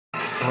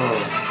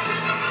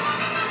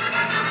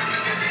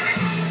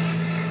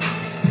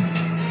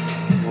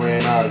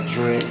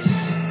drinks,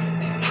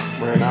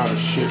 ran out of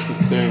shit to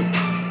think.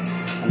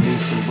 I need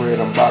some bread,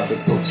 I'm about to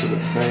go to the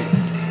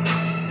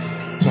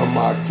bank. Tell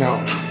my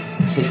accountant,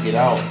 take it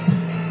out.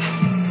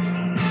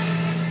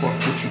 Fuck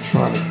what you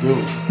trying to do.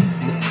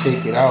 I'ma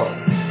take it out.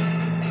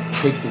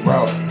 Take the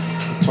route.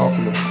 I'm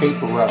talking the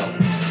paper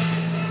route.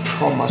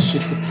 Call my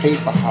shit the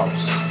paper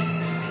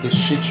house. This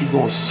shit you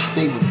gonna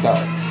stay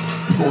without.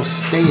 You gonna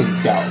stay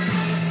in doubt.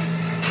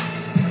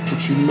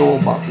 What you know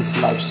about this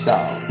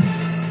lifestyle?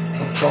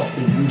 I'm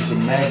talking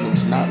using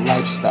magnums, not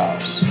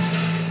lifestyles.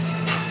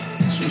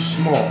 Too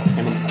small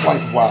and I'm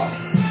quite wild.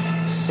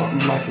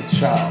 Something like a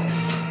child.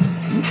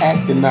 You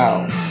acting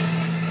out,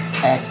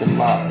 acting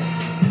loud,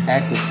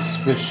 acting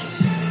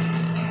suspicious.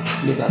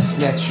 Nigga, I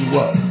snatch you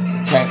up,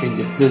 attacking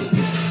your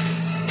business.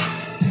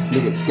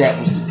 Nigga, that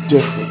was the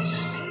difference.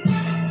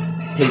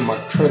 Pay my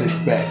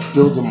credit back,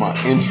 building my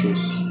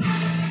interest.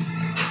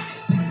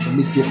 Let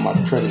me get my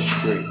credit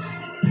straight.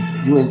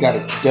 You ain't got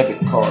a debit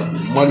card,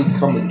 your money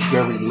coming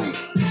very late.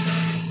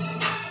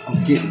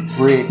 I'm getting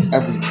bread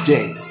every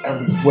day,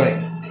 every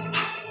way.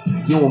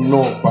 You don't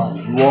know about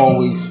it, you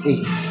always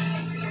hate.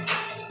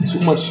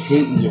 Too much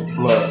hate in your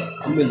blood.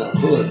 I'm in the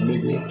hood,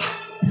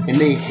 nigga. And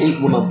they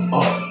hate when I'm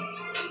up.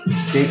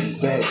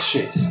 Dating bad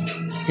chicks.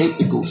 Hate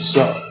to go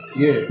suck.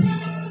 Yeah.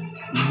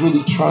 You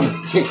really trying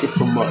to take it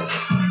from us.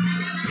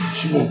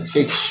 But you won't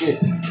take shit.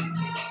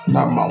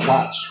 Not my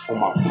watch or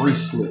my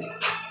bracelet.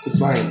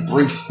 Cause I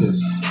embrace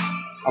this.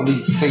 I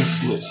leave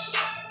faceless.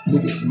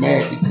 Niggas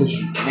mad because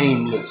you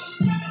nameless.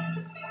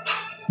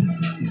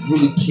 You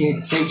really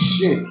can't take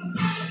shit.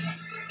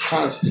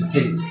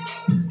 Constipated.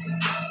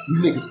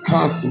 You niggas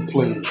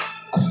contemplated.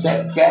 I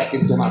sat back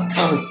and then I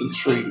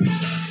concentrated.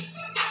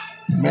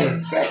 Matter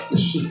of fact,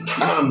 this shit is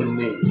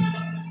nominated.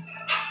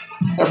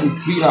 Every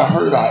beat I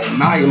heard, I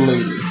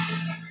annihilated.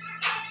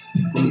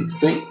 Let me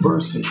think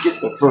first and get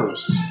the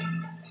verse.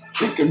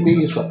 Think of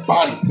me as a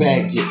body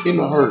bag, you're in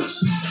a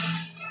hearse.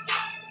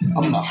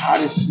 I'm the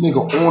hottest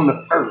nigga on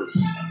the earth.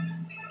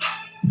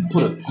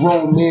 Put a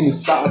grown man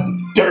inside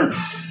the dirt.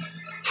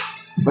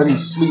 Let him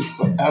sleep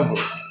forever.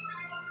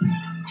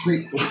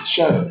 Creep with a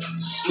cheddar.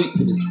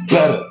 Sleeping is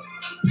better.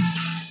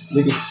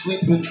 Niggas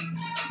sleeping,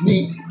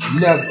 me,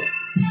 never.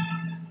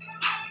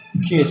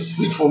 You can't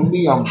sleep on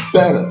me, I'm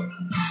better.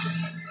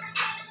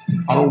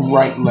 I don't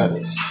write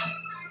letters.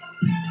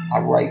 I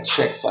write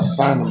checks, I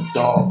sign them,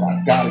 dog.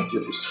 I gotta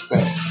give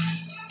respect.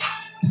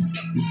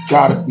 You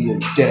gotta be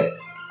in debt.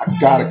 I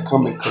gotta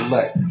come and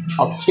collect.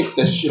 I'll take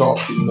that shit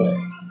off your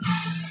neck.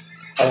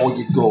 All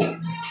your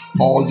gold,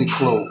 all your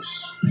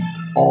clothes,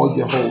 all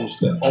your hoes,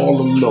 let all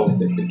them know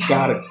that they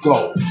gotta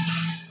go.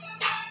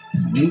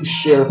 New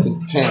sheriff in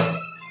town.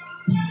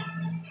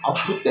 I'll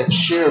put that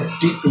sheriff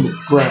deep in the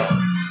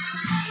ground.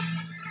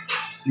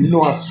 You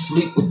know I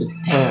sleep with the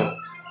pound.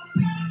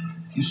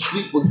 You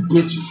sleep with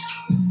bitches,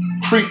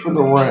 creeping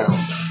around.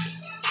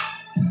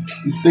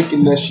 You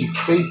thinking that she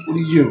faithful to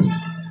you.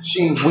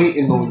 She ain't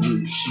waiting on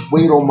you, she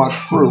wait on my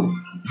crew.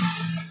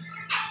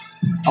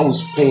 I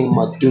was paying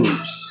my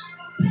dues.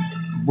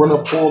 Run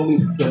up on me,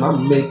 then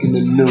I'm making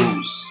the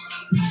news.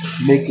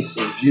 Making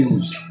some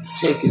views,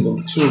 taking them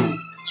too.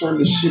 Turn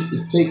the shit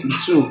to taking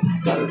two,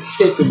 gotta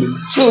take them in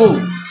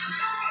two.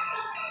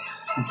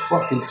 I'm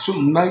fucking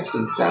too nice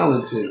and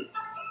talented.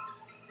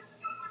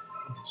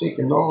 I'm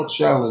taking all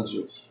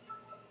challenges.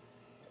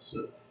 That's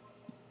it.